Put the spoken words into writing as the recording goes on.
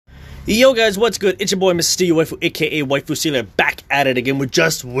Yo guys, what's good? It's your boy Mr. Steve Waifu, aka Waifu Stealer, back at it again with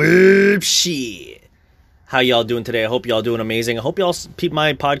just whip shit. How y'all doing today? I hope y'all doing amazing. I hope y'all peeped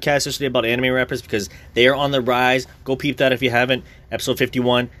my podcast yesterday about anime rappers because they are on the rise. Go peep that if you haven't. Episode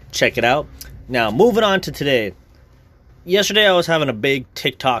 51, check it out. Now, moving on to today. Yesterday I was having a big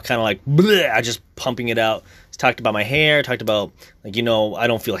TikTok kind of like, bleh, I just pumping it out. Talked about my hair, talked about, like, you know, I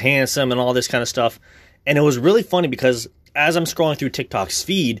don't feel handsome and all this kind of stuff. And it was really funny because as I'm scrolling through TikTok's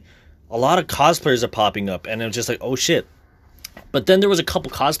feed, a lot of cosplayers are popping up, and it was just like, oh shit. But then there was a couple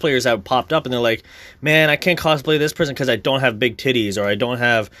cosplayers that popped up, and they're like, man, I can't cosplay this person because I don't have big titties, or I don't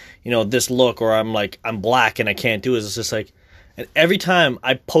have, you know, this look, or I'm black and I can't do it. It's just like, and every time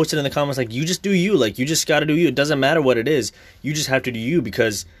I posted in the comments, like, you just do you, like, you just gotta do you. It doesn't matter what it is. You just have to do you,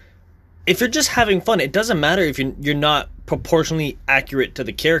 because if you're just having fun, it doesn't matter if you're not proportionally accurate to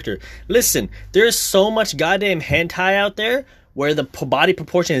the character. Listen, there's so much goddamn hentai out there where the body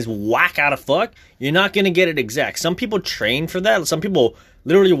proportion is whack out of fuck. You're not gonna get it exact. Some people train for that. Some people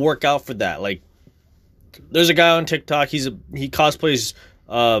literally work out for that. Like, there's a guy on TikTok. He cosplays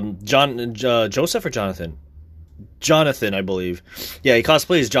Joseph or Jonathan. Jonathan, I believe. Yeah, he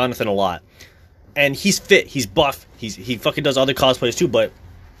cosplays Jonathan a lot, and he's fit. He's buff. He fucking does other cosplays too, but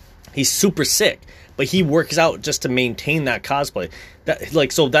he's super sick. But he works out just to maintain that cosplay.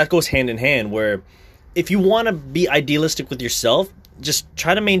 So that goes hand in hand. Where if you want to be idealistic with yourself, just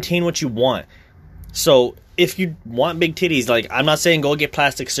try to maintain what you want. So if you want big titties, like, I'm not saying go get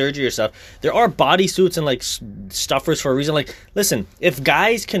plastic surgery or stuff. There are bodysuits and like stuffers for a reason. Like, listen, if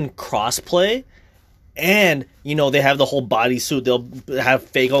guys can crossplay and, you know, they have the whole bodysuit, they'll have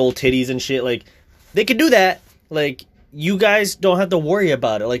fake old titties and shit, like, they can do that. Like, you guys don't have to worry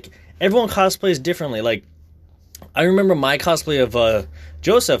about it. Like, everyone cosplays differently. Like, I remember my cosplay of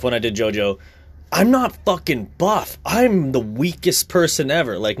Joseph when I did JoJo. I'm not fucking buff. I'm the weakest person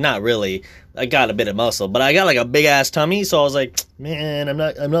ever. Like, not really. I got a bit of muscle, but I got like a big ass tummy, so I was like, man, I'm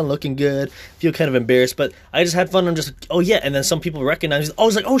not looking good. Feel kind of embarrassed, but I just had fun. I'm just like, oh yeah. And then some people recognize me. I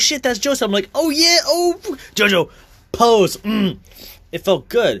was like, oh shit, that's Joseph. I'm like, oh yeah, oh JoJo, pose. It felt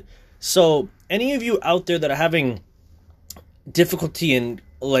good. So any of you out there that are having difficulty and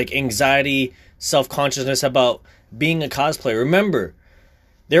like anxiety, self-consciousness about being a cosplayer, remember,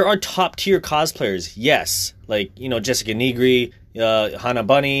 there are top tier cosplayers, yes, like, you know, Jessica Nigri, Hana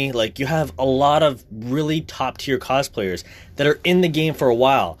Bunny. Like, you have a lot of really top tier cosplayers that are in the game for a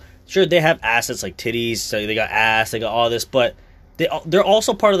while. Sure, they have assets like titties, so they got ass, they got all this, but they're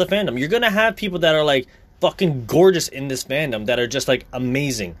also part of the fandom. You're gonna have people that are like fucking gorgeous in this fandom that are just like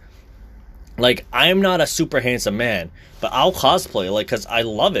amazing. Like, I'm not a super handsome man, but I'll cosplay, like, because I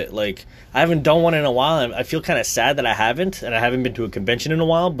love it. Like, I haven't done one in a while, and I feel kind of sad that I haven't, and I haven't been to a convention in a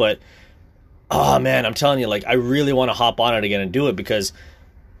while, but, oh, man, I'm telling you, like, I really want to hop on it again and do it, because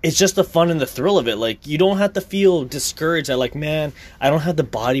it's just the fun and the thrill of it. Like, you don't have to feel discouraged that, like, man, I don't have the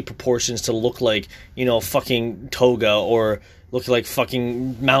body proportions to look like, you know, fucking Toga, or look like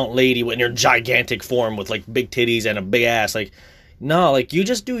fucking Mount Lady in your gigantic form with, like, big titties and a big ass. Like, no, like, you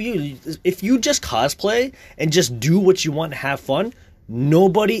just do you. If you just cosplay and just do what you want and have fun,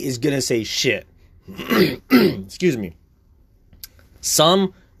 nobody is gonna say shit. Excuse me.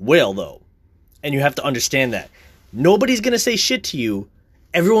 Some will, though. And you have to understand that. Nobody's gonna say shit to you.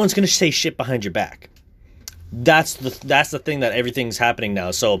 Everyone's gonna say shit behind your back. That's the thing that everything's happening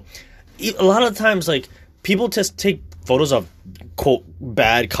now. So, a lot of the times, like, people just take photos of, quote,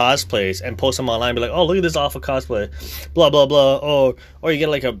 bad cosplays and post them online, be like, oh, look at this awful cosplay, blah blah blah. Or you get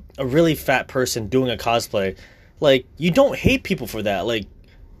like a really fat person doing a cosplay. Like, you don't hate people for that. Like,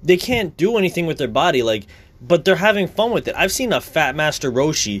 they can't do anything with their body, like, but they're having fun with it. I've seen a fat Master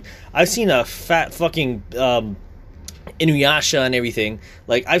Roshi. I've seen a fat fucking Inuyasha and everything.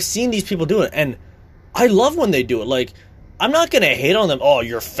 Like, I've seen these people do it, and I love when they do it. Like, I'm not gonna hate on them. Oh,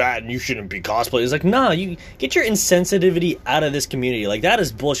 you're fat and you shouldn't be cosplaying. It's like, nah, you get your insensitivity out of this community. Like, that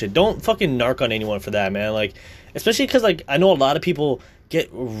is bullshit. Don't fucking narc on anyone for that, man. Like, especially because, like, I know a lot of people get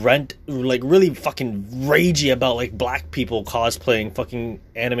really fucking ragey about, like, black people cosplaying fucking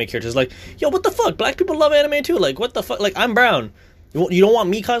anime characters. Like, yo, what the fuck? Black people love anime too. Like, what the fuck? Like, I'm brown. You don't want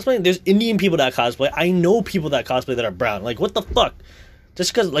me cosplaying? There's Indian people that cosplay. I know people that cosplay that are brown. Like, what the fuck?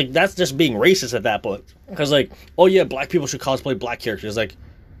 Just because, like, that's just being racist at that point. Because, like, oh yeah, black people should cosplay black characters. Like,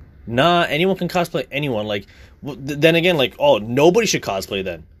 nah, anyone can cosplay anyone. Like, then again, like, oh, nobody should cosplay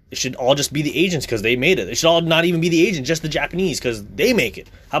then. It should all just be the Asians because they made it. It should all not even be the Asians, just the Japanese because they make it.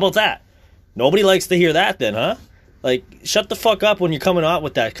 How about that? Nobody likes to hear that then, huh? Like, shut the fuck up when you're coming out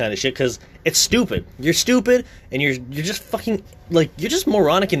with that kind of shit, because it's stupid. You're stupid, and you're just fucking, like, you're just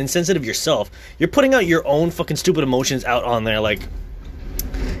moronic and insensitive yourself. You're putting out your own fucking stupid emotions out on there, like,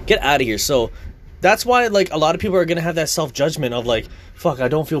 Get out of here. So that's why, like, a lot of people are gonna have that self-judgment of like, fuck, I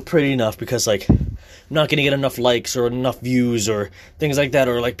don't feel pretty enough because like I'm not gonna get enough likes or enough views or things like that,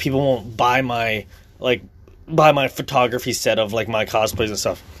 or like people won't buy my photography set of like my cosplays and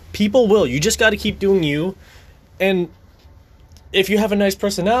stuff. People will. You just got to keep doing you, and if you have a nice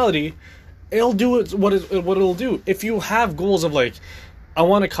personality, it'll do what it'll do. If you have goals of like, I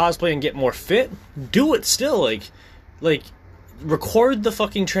want to cosplay and get more fit, do it still. Like record the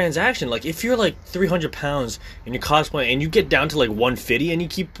fucking transaction. Like if you're like 300 pounds and you're cosplaying and you get down to like 150 and you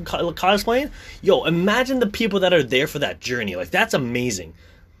keep cosplaying, yo, imagine the people that are there for that journey. Like that's amazing.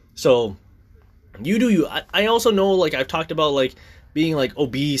 So you do you. I also know, like, I've talked about like being like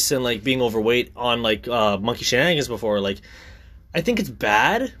obese and like being overweight on like Monkey Shenanigans before. Like I think it's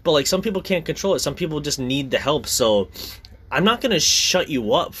bad, but like some people can't control it. Some people just need the help. So I'm not gonna shut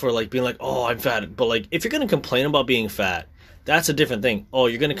you up for like being like, oh, I'm fat. But like if you're gonna complain about being fat, that's a different thing. Oh,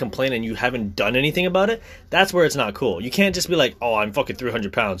 you're gonna complain and you haven't done anything about it? That's where it's not cool. You can't just be like, oh, I'm fucking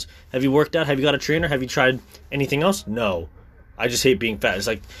 300 pounds. Have you worked out? Have you got a trainer? Have you tried anything else? No. I just hate being fat. It's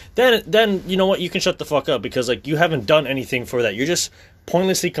like, then you know what? You can shut the fuck up because like you haven't done anything for that. You're just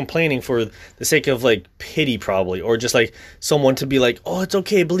pointlessly complaining for the sake of like pity probably, or just like someone to be like, oh, it's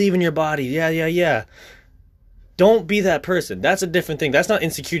okay, believe in your body. Yeah. Don't be that person. That's a different thing. That's not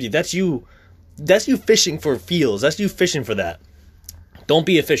insecurity. That's you fishing for feels. That's you fishing for that. Don't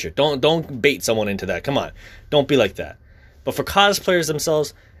be a fisher. Don't bait someone into that. Come on. Don't be like that. But for cosplayers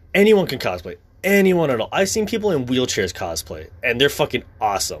themselves, anyone can cosplay. Anyone at all. I've seen people in wheelchairs cosplay, and they're fucking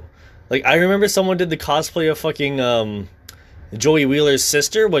awesome. Like, I remember someone did the cosplay of fucking Joey Wheeler's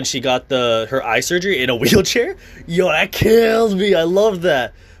sister when she got her eye surgery in a wheelchair. Yo, that kills me. I love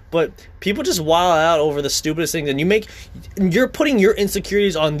that. But people just wild out over the stupidest things, and you're putting your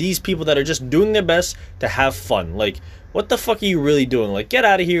insecurities on these people that are just doing their best to have fun. Like, what the fuck are you really doing? Like, get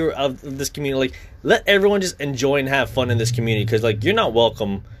out of here of this community. Like, let everyone just enjoy and have fun in this community, because like you're not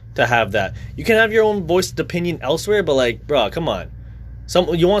welcome to have that. You can have your own voiced opinion elsewhere, but like, bro, come on.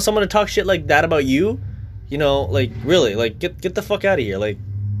 You want someone to talk shit like that about you? You know, like, really, like, get the fuck out of here. Like,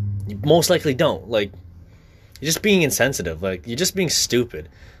 you most likely don't. Like, you're just being insensitive. Like, you're just being stupid.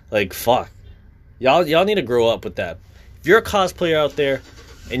 Like, fuck. Y'all need to grow up with that. If you're a cosplayer out there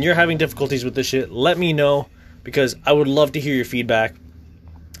and you're having difficulties with this shit, let me know, because I would love to hear your feedback.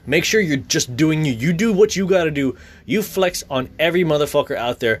 Make sure you're just doing you. You do what you gotta do. You flex on every motherfucker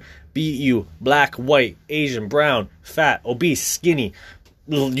out there. Be you black, white, Asian, brown, fat, obese, skinny.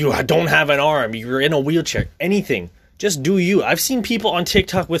 You don't have an arm. You're in a wheelchair. Anything. Just do you. I've seen people on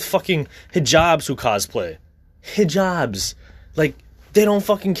TikTok with fucking hijabs who cosplay. Hijabs. Like, they don't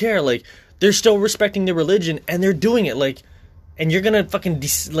fucking care. Like, they're still respecting their religion and they're doing it. Like, and you're gonna fucking be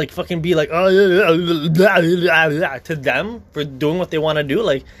like, oh, to them for doing what they want to do.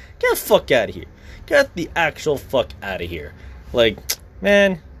 Like, get the fuck out of here. Get the actual fuck out of here. Like,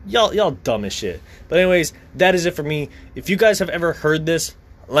 man, y'all dumb as shit. But anyways, that is it for me. If you guys have ever heard this,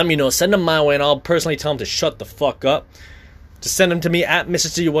 let me know. Send them my way, and I'll personally tell them to shut the fuck up. Just send them to me at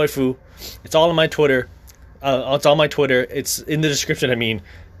Mrs. Waifu. It's all on my Twitter. It's on my Twitter. It's in the description. I mean,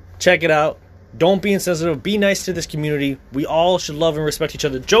 check it out. Don't be insensitive. Be nice to this community. We all should love and respect each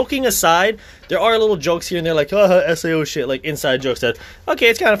other. Joking aside, there are little jokes here and there, like, SAO shit, like inside jokes that, okay,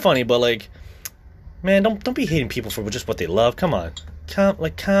 it's kind of funny, but like, man, don't be hating people for just what they love. Come on. Calm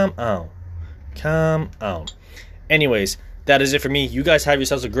out. Anyways, that is it for me. You guys have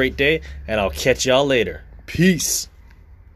yourselves a great day, and I'll catch y'all later. Peace.